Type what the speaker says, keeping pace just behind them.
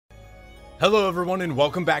Hello everyone and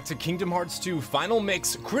welcome back to Kingdom Hearts 2 Final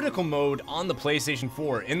Mix Critical Mode on the PlayStation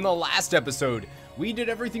 4. In the last episode, we did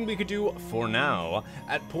everything we could do, for now,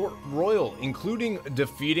 at Port Royal, including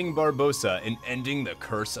defeating Barbossa and ending the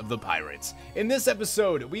curse of the pirates. In this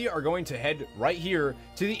episode, we are going to head right here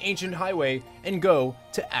to the Ancient Highway and go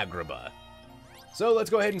to AGRABAH. So let's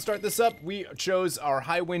go ahead and start this up. We chose our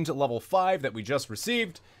High Wind level 5 that we just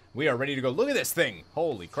received. We are ready to go. Look at this thing.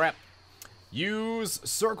 Holy crap. Use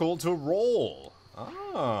circle to roll.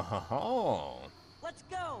 Oh. Let's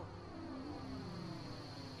go.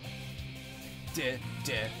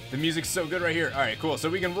 The music's so good right here. All right, cool. So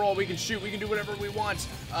we can roll, we can shoot, we can do whatever we want.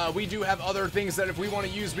 We do have other things that if we want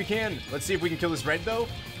to use, we can. Let's see if we can kill this red though.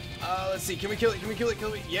 Let's see. Can we kill it? Can we kill it?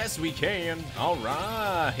 Kill it? Yes, we can. All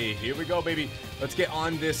right. Here we go, baby. Let's get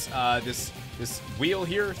on this this wheel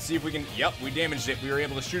here. See if we can. Yep, we damaged it. We were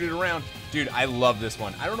able to shoot it around. Dude, I love this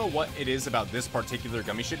one. I don't know what it is about this particular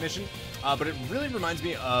gummy ship mission, but it really reminds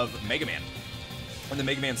me of Mega Man and the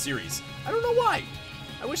Mega Man series. I don't know why.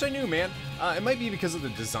 I wish I knew, man. It might be because of the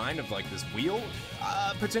design of like this wheel,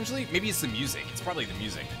 potentially. Maybe it's the music. It's probably the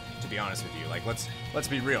music, to be honest with you. Like, let's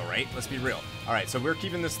be real, right? Let's be real. All right, so we're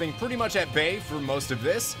keeping this thing pretty much at bay for most of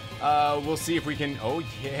this. We'll see if we can. Oh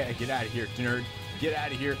yeah, get out of here, nerd. Get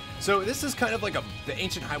out of here. So this is kind of like the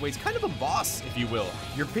Ancient Highway's kind of a boss, if you will.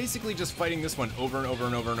 You're basically just fighting this one over and over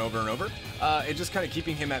and over and over and over. It's just kind of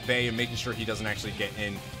keeping him at bay and making sure he doesn't actually get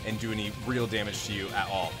in and do any real damage to you at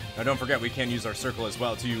all. Now don't forget, we can use our circle as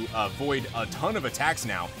well to avoid a ton of attacks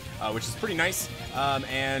now, which is pretty nice.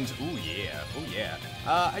 And, oh yeah.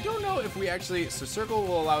 I don't know if we actually, so circle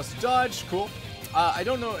will allow us to dodge, cool. I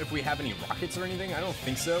don't know if we have any rockets or anything, I don't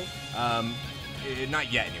think so.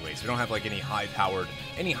 Not yet anyways. We don't have like any high-powered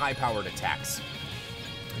attacks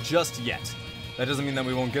just yet. That doesn't mean that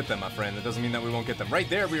we won't get them, my friend. That doesn't mean that we won't get them. Right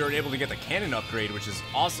there, we were able to get the cannon upgrade, which is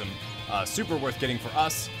awesome. Super worth getting for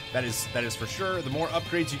us. That is for sure. The more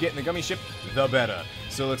upgrades you get in the gummy ship, the better.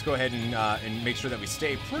 So let's go ahead and make sure that we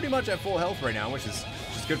stay pretty much at full health right now, which is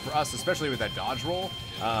good for us, especially with that dodge roll.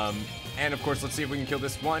 And of course, let's see if we can kill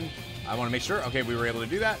this one. I want to make sure. Okay, we were able to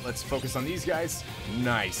do that. Let's focus on these guys.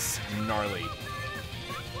 Nice, gnarly.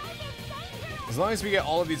 As long as we get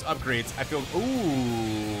all of these upgrades, I feel...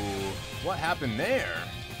 Ooh, what happened there?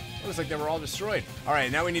 Looks like they were all destroyed. All right,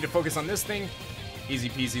 now we need to focus on this thing. Easy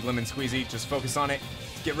peasy, lemon squeezy. Just focus on it.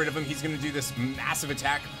 Get rid of him. He's going to do this massive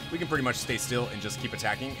attack. We can pretty much stay still and just keep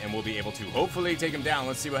attacking, and we'll be able to hopefully take him down.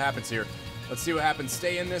 Let's see what happens here. Let's see what happens.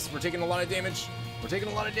 Stay in this. We're taking a lot of damage. We're taking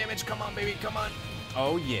a lot of damage. Come on, baby. Come on.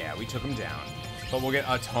 Oh, yeah. We took him down. But we'll get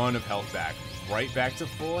a ton of health back. Right back to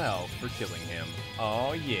full health for killing him.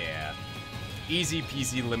 Oh, yeah. Easy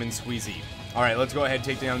peasy lemon squeezy. All right, let's go ahead and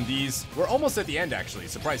take down these. We're almost at the end, actually,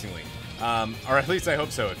 surprisingly. Or at least I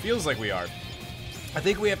hope so. It feels like we are. I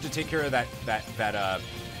think we have to take care of that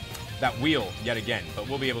wheel yet again, but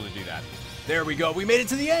we'll be able to do that. There we go. We made it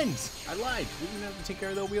to the end. I lied. We didn't have to take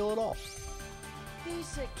care of the wheel at all.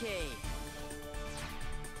 Piece of cake.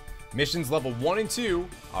 Missions level 1 and 2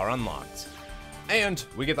 are unlocked. And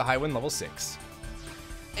we get the High Wind level 6.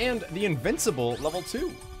 And the Invincible level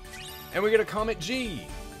 2. And we get a Comet G.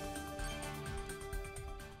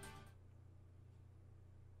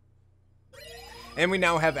 And we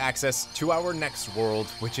now have access to our next world,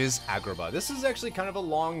 which is AGRABAH. This is actually kind of a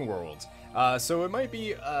long world. So it might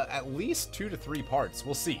be at least 2 to 3 parts.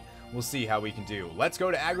 We'll see. We'll see how we can do. Let's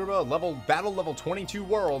go to AGRABAH, battle level 22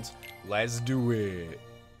 world. Let's do it.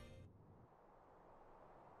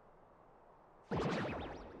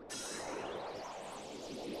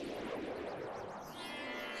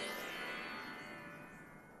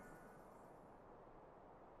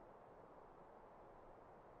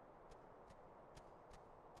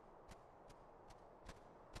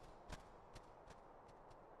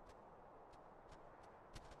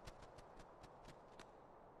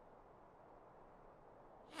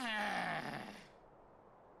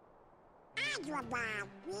 AGRABAH,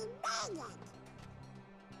 we made it!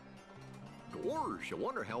 Gorge, I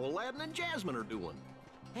wonder how Aladdin and Jasmine are doing.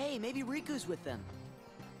 Hey, maybe Riku's with them.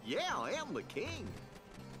 Yeah, I am the king.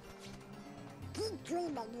 Keep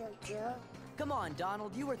dreaming, you two. Come on,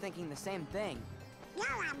 Donald, you were thinking the same thing. No,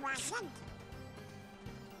 I wasn't.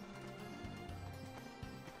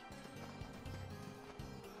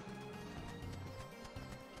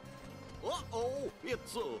 Uh-oh,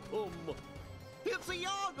 it's a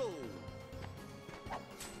Yago.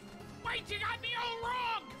 Wait, you got me all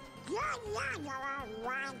wrong! You're all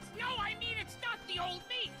right. No, I mean, it's not the old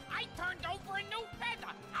me. I turned over a new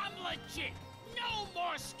feather. I'm legit. No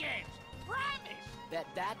more scams. Promise. Bet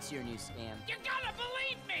that's your new scam. You gotta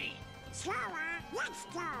believe me. So, let's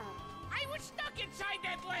go. I was stuck inside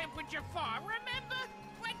that lamp when Jafar, remember?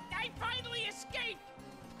 When I finally escaped,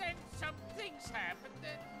 then some things happened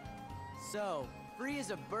and... So, free as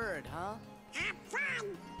a bird, huh? Have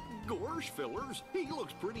fun. Gosh, fellers, he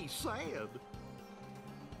looks pretty sad.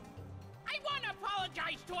 I want to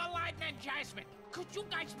apologize to Aladdin and Jasmine. Could you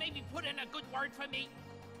guys maybe put in a good word for me?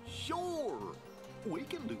 Sure. We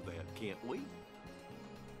can do that, can't we?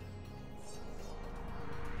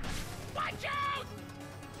 Watch out!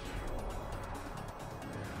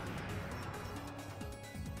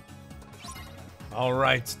 All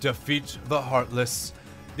right, defeat the Heartless.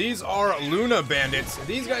 These are Luna bandits.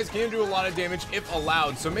 These guys can do a lot of damage if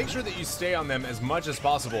allowed, so make sure that you stay on them as much as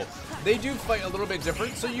possible. They do fight a little bit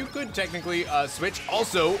different, so you could technically switch.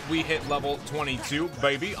 Also, we hit level 22,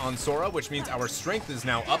 baby, on Sora, which means our strength is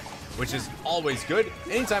now up, which is always good.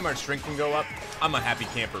 Anytime our strength can go up, I'm a happy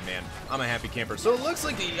camper, man. I'm a happy camper. So it looks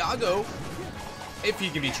like Iago, if he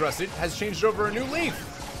can be trusted, has changed over a new leaf.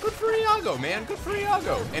 Good for Iago, man. Good for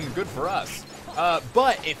Iago, and good for us.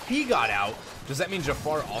 But if he got out, does that mean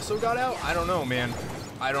Jafar also got out? I don't know, man.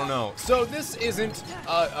 I don't know. So this isn't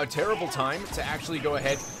a terrible time to actually go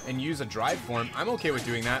ahead and use a drive form. I'm okay with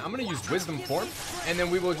doing that. I'm going to use wisdom form, and then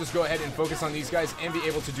we will just go ahead and focus on these guys and be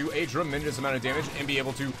able to do a tremendous amount of damage and be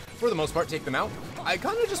able to, for the most part, take them out. I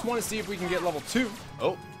kind of just want to see if we can get level 2.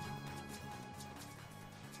 Oh.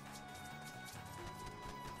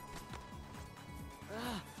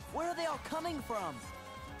 Where are they all coming from?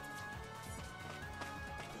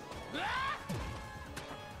 Ah!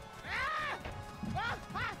 Ah! Ah!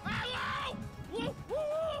 Ah! Hello! Woo!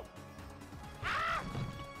 Woo! Ah!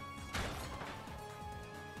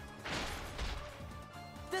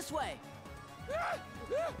 This way!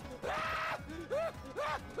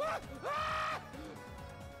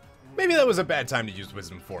 Maybe that was a bad time to use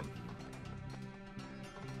wisdom form.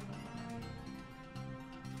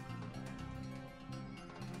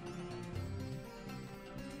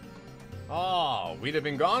 Oh, we'd have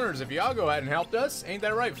been goners if Iago hadn't helped us. Ain't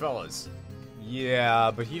that right, fellas? Yeah,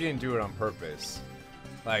 but he didn't do it on purpose.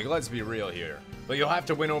 Like, let's be real here. But you'll have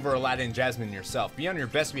to win over Aladdin and Jasmine yourself. Be on your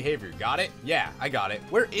best behavior. Got it? Yeah, I got it.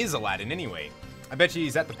 Where is Aladdin anyway? I bet you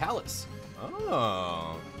he's at the palace.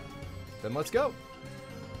 Oh. Then let's go.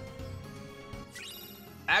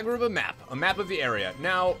 AGRABAH map. A map of the area.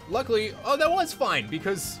 Now, luckily... Oh, that was fine,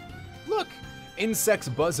 because... Look! Insects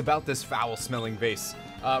buzz about this foul-smelling vase.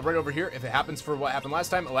 Right over here, if it happens for what happened last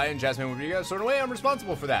time, Aladdin and Jasmine would be a certain way. I'm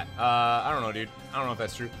responsible for that. I don't know, dude. I don't know if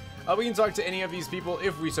that's true. We can talk to any of these people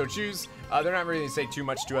if we so choose. They're not really going to say too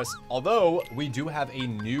much to us. Although, we do have a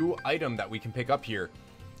new item that we can pick up here.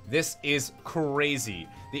 This is crazy.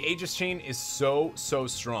 The Aegis chain is so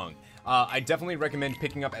strong. I definitely recommend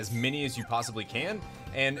picking up as many as you possibly can,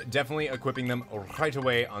 and definitely equipping them right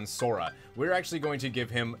away on Sora. We're actually going to give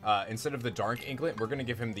him, instead of the Dark Anklet, we're going to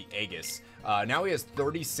give him the Aegis. Now he has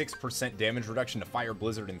 36% damage reduction to Fire,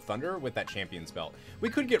 Blizzard, and Thunder with that Champion's Belt. We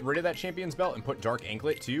could get rid of that Champion's Belt and put Dark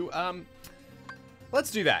Anklet too. Let's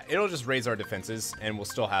do that. It'll just raise our defenses, and we'll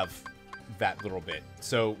still have that little bit,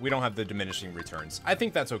 so we don't have the diminishing returns. I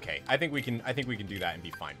think that's okay. I think we can do that and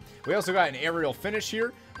be fine. We also got an aerial finish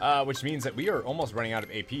here, which means that we are almost running out of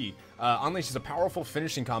AP. Unleashes a powerful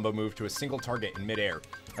finishing combo move to a single target in midair.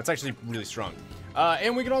 That's actually really strong.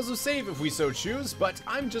 And we can also save if we so choose, but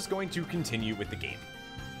I'm just going to continue with the game.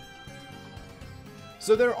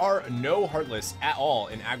 So there are no Heartless at all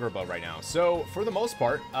in AGRABAH right now. So for the most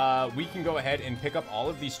part, we can go ahead and pick up all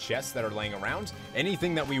of these chests that are laying around.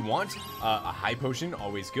 Anything that we want, a high potion,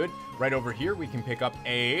 always good. Right over here, we can pick up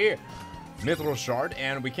a Mithril Shard,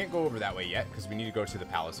 and we can't go over that way yet because we need to go to the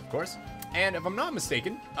palace, of course. And if I'm not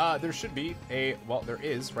mistaken, there should be a, well, there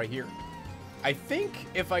is right here. I think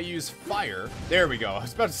if I use fire, there we go. I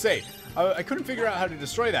was about to say, I couldn't figure out how to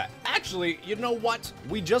destroy that. Actually, you know what?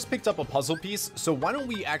 We just picked up a puzzle piece, so why don't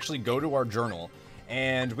we actually go to our journal,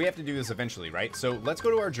 and we have to do this eventually, right? So let's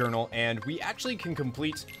go to our journal, and we actually can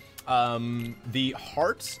complete the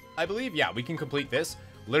heart, I believe. Yeah, we can complete this.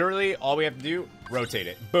 Literally, all we have to do, rotate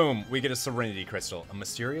it. Boom, we get a Serenity Crystal, a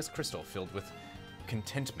mysterious crystal filled with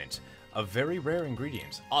contentment, a very rare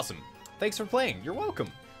ingredient. Awesome. Thanks for playing. You're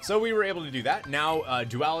welcome. So we were able to do that. Now,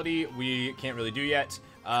 duality, we can't really do yet.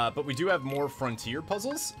 But we do have more frontier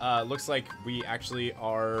puzzles. Looks like we actually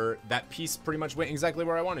are, that piece pretty much went exactly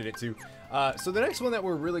where I wanted it to. So the next one that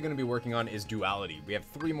we're really going to be working on is duality. We have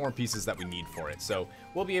 3 more pieces that we need for it. So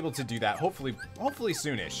we'll be able to do that hopefully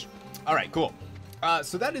soonish. All right, cool.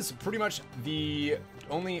 So that is pretty much the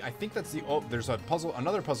only, I think that's the, oh, there's a puzzle,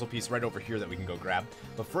 another puzzle piece right over here that we can go grab.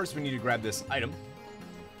 But first we need to grab this item.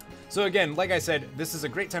 So again, like I said, this is a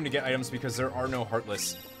great time to get items because there are no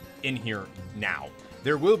Heartless in here now.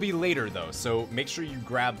 There will be later, though, so make sure you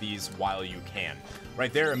grab these while you can.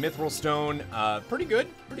 Right there, a Mithril Stone. Pretty good,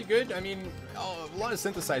 pretty good. I mean, a lot of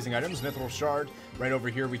synthesizing items. Mithril Shard. Right over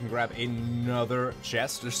here, we can grab another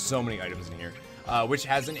chest. There's so many items in here. Which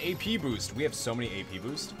has an AP boost. We have so many AP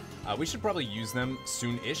boosts. We should probably use them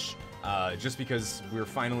soon-ish. Just because we're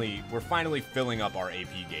finally filling up our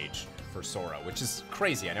AP gauge for Sora, which is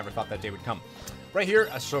crazy. I never thought that day would come. Right here,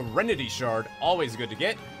 a Serenity Shard, always good to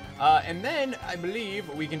get. And then I believe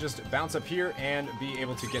we can just bounce up here and be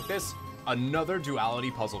able to get this, another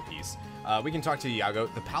duality puzzle piece. We can talk to Iago.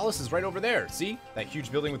 The palace is right over there. See that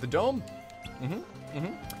huge building with the dome?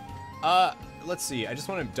 Let's see. I just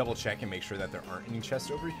want to double check and make sure that there aren't any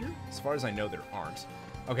chests over here. As far as I know, there aren't.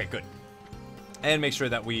 Okay, good. And make sure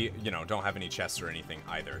that we, you know, don't have any chests or anything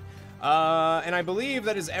either. And I believe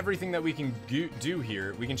that is everything that we can do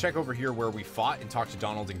here. We can check over here where we fought and talk to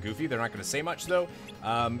Donald and Goofy. They're not going to say much, though.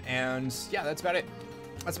 And yeah, that's about it.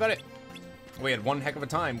 That's about it. We had one heck of a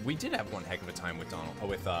time. We did have one heck of a time with Donald,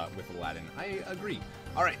 with Aladdin. I agree.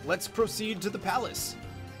 All right, let's proceed to the palace.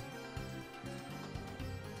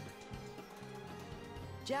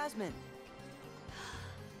 Jasmine.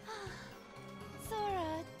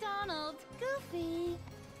 Sora, Donald, Goofy.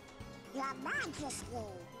 Your Majesty.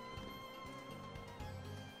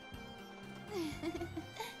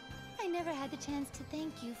 I never had the chance to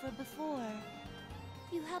thank you for before.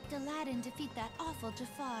 You helped Aladdin defeat that awful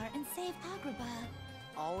Jafar and save AGRABAH.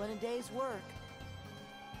 All in a day's work.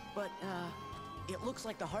 But, it looks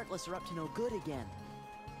like the Heartless are up to no good again.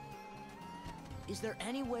 Is there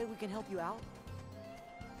any way we can help you out?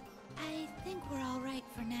 I think we're all right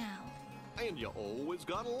for now. And you always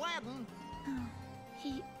got Aladdin. Oh,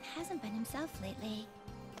 he hasn't been himself lately.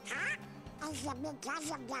 Huh? Is it because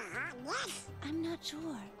of the Heartless? I'm not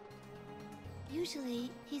sure. Usually,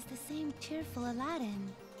 he's the same cheerful Aladdin.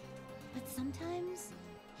 But sometimes,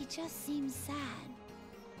 he just seems sad.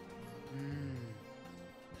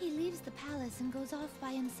 He leaves the palace and goes off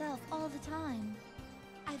by himself all the time.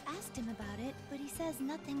 I've asked him about it, but he says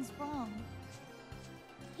nothing's wrong.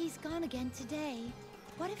 He's gone again today.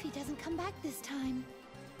 What if he doesn't come back this time?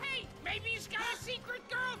 Hey, maybe he's got a secret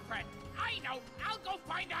girlfriend. I know. I'll go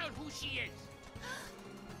find out who she is.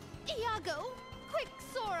 Iago! Quick,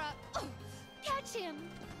 Sora! Oh, catch him!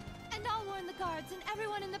 And I'll warn the guards and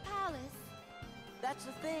everyone in the palace. That's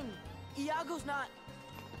the thing. Iago's not...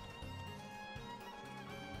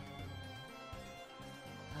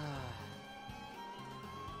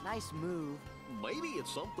 Nice move. Maybe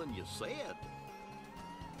it's something you said.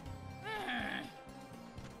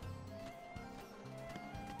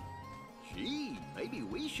 Gee, maybe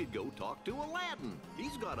we should go talk to Aladdin.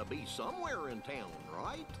 He's gotta be somewhere in town,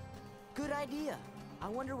 right? Good idea. I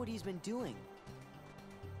wonder what he's been doing.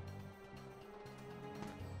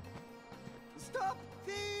 Stop,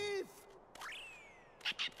 thief!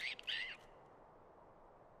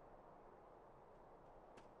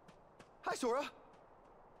 Hi, Sora.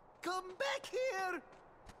 Come back here!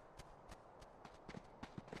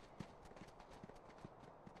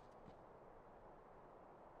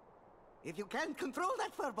 If you can't control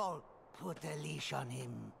that furball, put a leash on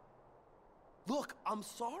him. Look, I'm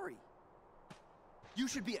sorry. You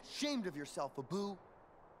should be ashamed of yourself, Abu.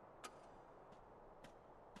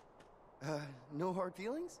 No hard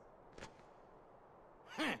feelings?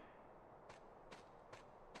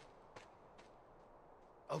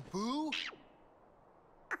 Abu?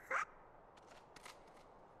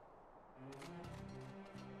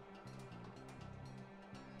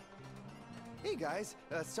 Hey guys,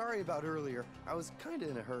 sorry about earlier. I was kinda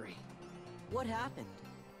in a hurry. What happened?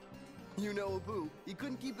 You know Abu, he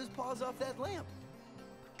couldn't keep his paws off that lamp.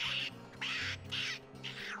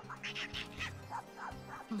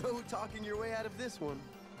 No talking your way out of this one.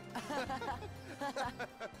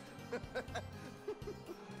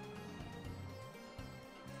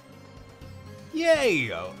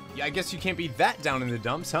 Yay! Oh, yeah, I guess you can't be that down in the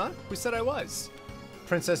dumps, huh? Who said I was?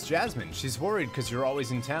 Princess Jasmine. She's worried because you're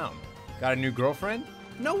always in town. Got a new girlfriend?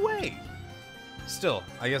 No way! Still,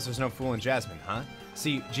 I guess there's no fooling Jasmine, huh?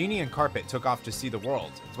 See, Genie and Carpet took off to see the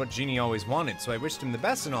world. It's what Genie always wanted, so I wished him the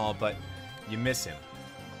best and all, but you miss him.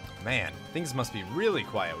 Man, things must be really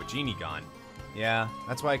quiet with Genie gone. Yeah,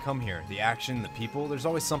 that's why I come here. The action, the people, there's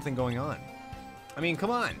always something going on. I mean,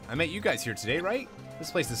 come on. I met you guys here today, right?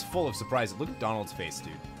 This place is full of surprises. Look at Donald's face,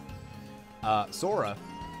 dude. Sora?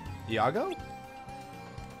 Iago?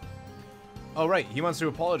 Oh, right. He wants to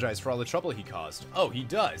apologize for all the trouble he caused. Oh, he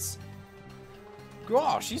does.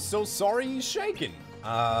 Gosh, he's so sorry he's shaking.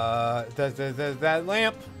 That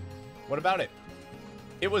lamp. What about it?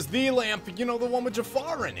 It was the lamp, you know, the one with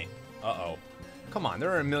Jafar in it. Uh-oh. Come on,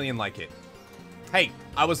 there are a million like it. Hey,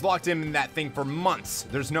 I was locked in that thing for months.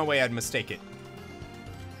 There's no way I'd mistake it.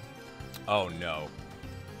 Oh, no.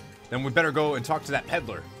 Then we better go and talk to that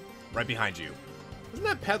peddler right behind you. Isn't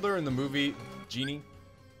that peddler in the movie Genie?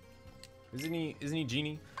 Isn't he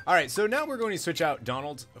Genie? All right, so now we're going to switch out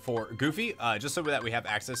Donald for Goofy, just so that we have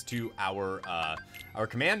access to our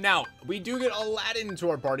command. Now, we do get Aladdin into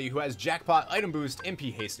our party, who has Jackpot, Item Boost,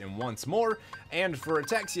 MP Haste, and Once More. And for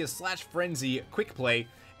attacks, he has Slash Frenzy, Quick Play,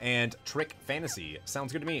 and Trick Fantasy.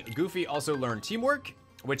 Sounds good to me. Goofy also learned Teamwork,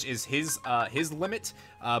 which is his limit,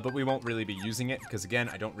 but we won't really be using it, because again,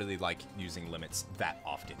 I don't really like using limits that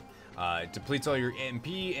often. It depletes all your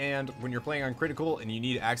MP, and when you're playing on critical and you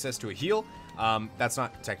need access to a heal, that's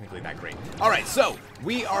not technically that great. Alright, so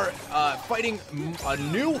we are fighting a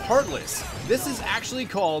new Heartless. This is actually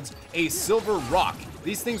called a Silver Rock.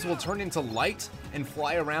 These things will turn into light and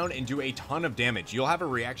fly around and do a ton of damage. You'll have a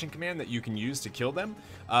reaction command that you can use to kill them.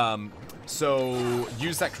 So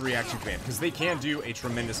use that reaction command, because they can do a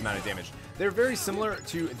tremendous amount of damage. They're very similar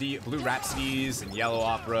to the Blue Rhapsodies and Yellow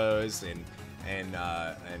Operas and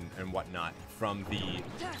whatnot from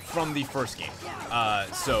the first game.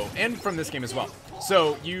 And from this game as well.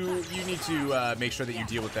 So you need to make sure that you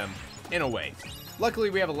deal with them in a way. Luckily,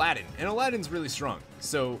 we have Aladdin, and Aladdin's really strong,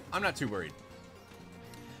 so I'm not too worried.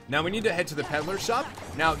 Now we need to head to the peddler shop.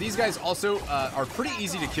 Now these guys also are pretty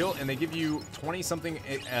easy to kill, and they give you 20-something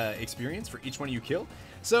experience for each one you kill.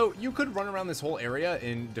 So you could run around this whole area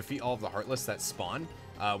and defeat all of the Heartless that spawn,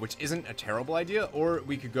 which isn't a terrible idea, or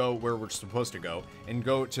we could go where we're supposed to go and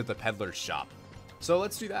go to the peddler's shop. So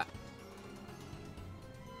let's do that.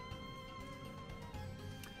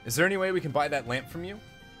 Is there any way we can buy that lamp from you?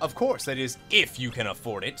 Of course, that is, if you can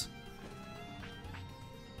afford it.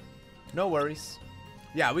 No worries.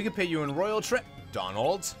 Yeah, we could pay you in royal trip,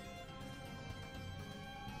 Donald.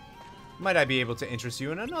 Might I be able to interest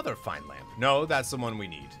you in another fine lamp? No, that's the one we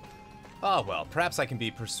need. Ah, well, perhaps I can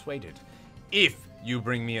be persuaded. If you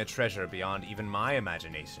bring me a treasure beyond even my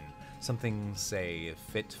imagination. Something, say,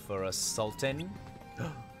 fit for a sultan?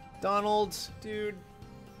 Donald, dude.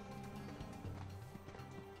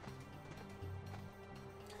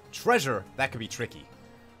 Treasure, that could be tricky.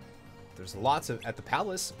 There's lots of at the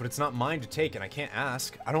palace, but it's not mine to take, and I can't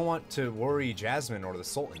ask. I don't want to worry Jasmine or the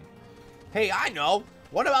Sultan. Hey, I know!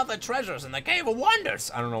 What about the treasures in the Cave of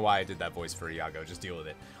Wonders? I don't know why I did that voice for Iago. Just deal with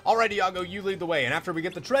it. Alright, Iago, you lead the way, and after we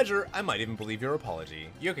get the treasure, I might even believe your apology.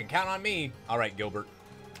 You can count on me. Alright, Gilbert.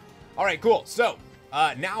 Alright, cool. So,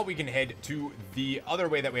 now we can head to the other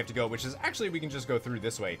way that we have to go, which is actually we can just go through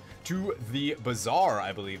this way to the bazaar,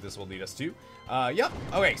 I believe this will lead us to. Yep.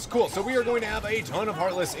 Okay, cool. So we are going to have a ton of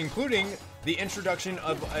Heartless, including the introduction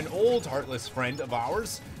of an old Heartless friend of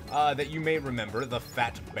ours that you may remember, the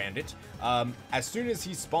Fat Bandit. As soon as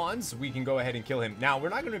he spawns, we can go ahead and kill him. Now, we're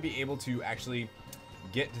not going to be able to actually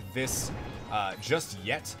get this just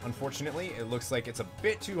yet, unfortunately. It looks like it's a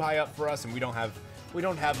bit too high up for us, and we don't have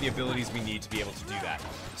the abilities we need to be able to do that.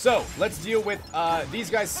 So, let's deal with these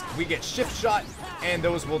guys. We get shift shot, and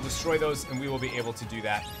those will destroy those, and we will be able to do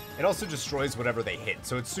that. It also destroys whatever they hit,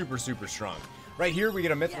 so it's super, super strong. Right here, we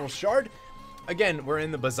get a mithril shard. Again, we're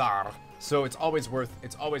in the bazaar, so it's always worth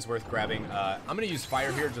grabbing. I'm gonna use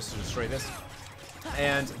fire here just to destroy this.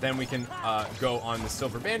 And then we can go on the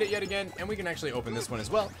Silver Bandit yet again, and we can actually open this one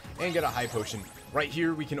as well and get a high potion. Right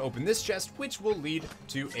here, we can open this chest, which will lead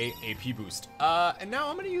to a AP boost. And now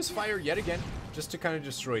I'm going to use fire yet again, just to kind of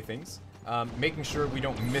destroy things, making sure we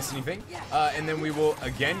don't miss anything. And then we will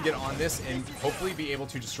again get on this and hopefully be able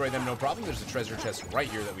to destroy them no problem. There's a treasure chest right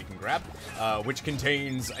here that we can grab, which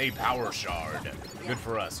contains a power shard. Good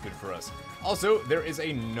for us, good for us. Also, there is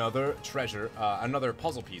another treasure, another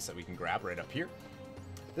puzzle piece that we can grab right up here.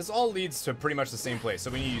 This all leads to pretty much the same place, so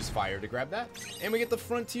we need to use fire to grab that. And we get the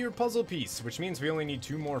Frontier puzzle piece, which means we only need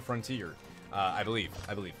 2 more Frontier, I believe.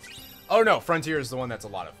 Oh no, Frontier is the one that's a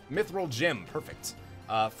lot of. Mithril Gem, perfect.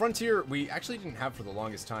 Frontier, we actually didn't have for the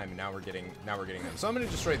longest time, and now we're getting them. So I'm going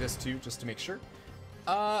to destroy this too, just to make sure.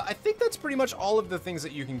 I think that's pretty much all of the things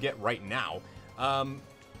that you can get right now. I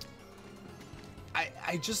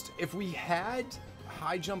just, if we had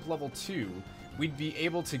high jump level 2, we'd be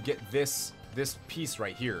able to get this piece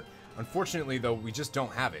right here. Unfortunately, though, we just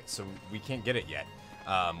don't have it, so we can't get it yet,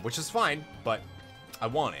 which is fine, but I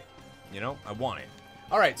want it, you know? I want it.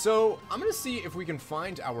 All right, so I'm gonna see if we can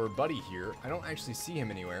find our buddy here. I don't actually see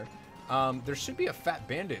him anywhere. There should be a Fat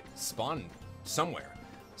Bandit spawn somewhere,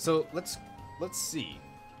 so let's see.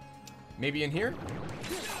 Maybe in here?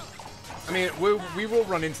 I mean, we will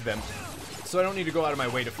run into them, so I don't need to go out of my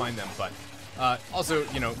way to find them, but also,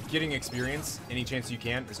 you know, getting experience any chance you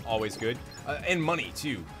can is always good. And money,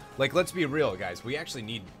 too. Like, let's be real, guys. We actually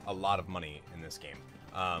need a lot of money in this game.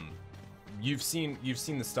 You've seen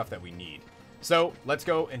the stuff that we need. So let's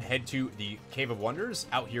go and head to the Cave of Wonders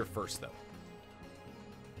out here first, though.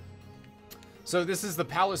 So this is the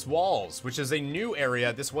Palace Walls, which is a new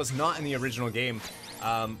area. This was not in the original game,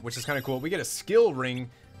 which is kind of cool. We get a skill ring,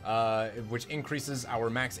 which increases our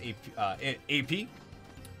max AP.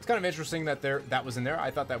 It's kind of interesting that that was in there.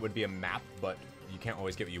 I thought that would be a map, but you can't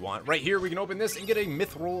always get what you want. Right here, we can open this and get a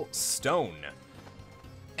mithril stone.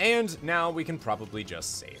 And now we can probably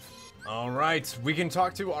just save. All right, we can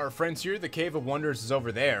talk to our friends here. The Cave of Wonders is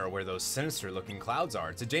over there, where those sinister-looking clouds are.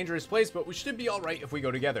 It's a dangerous place, but we should be all right if we go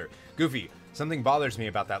together. Goofy, something bothers me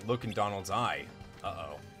about that look in Donald's eye.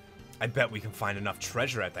 Uh-oh. I bet we can find enough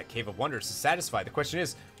treasure at that Cave of Wonders to satisfy. The question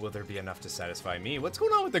is, will there be enough to satisfy me? What's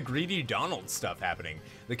going on with the greedy Donald stuff happening?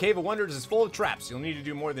 The Cave of Wonders is full of traps. You'll need to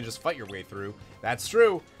do more than just fight your way through. That's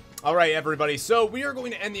true. All right, everybody. So we are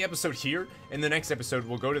going to end the episode here. In the next episode,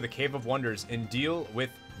 we'll go to the Cave of Wonders and deal with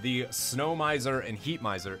the Snow Miser and Heat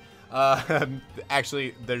Miser.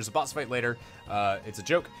 Actually, there's a boss fight later. It's a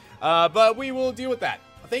joke. But we will deal with that.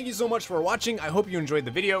 Thank you so much for watching. I hope you enjoyed the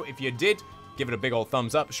video. If you did, give it a big old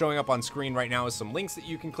thumbs up. Showing up on screen right now is some links that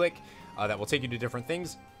you can click that will take you to different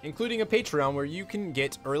things, including a Patreon where you can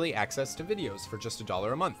get early access to videos for just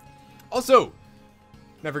 $1 a month. Also,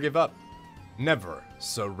 never give up. Never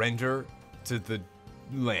surrender to the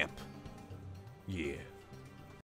lamp. Yeah.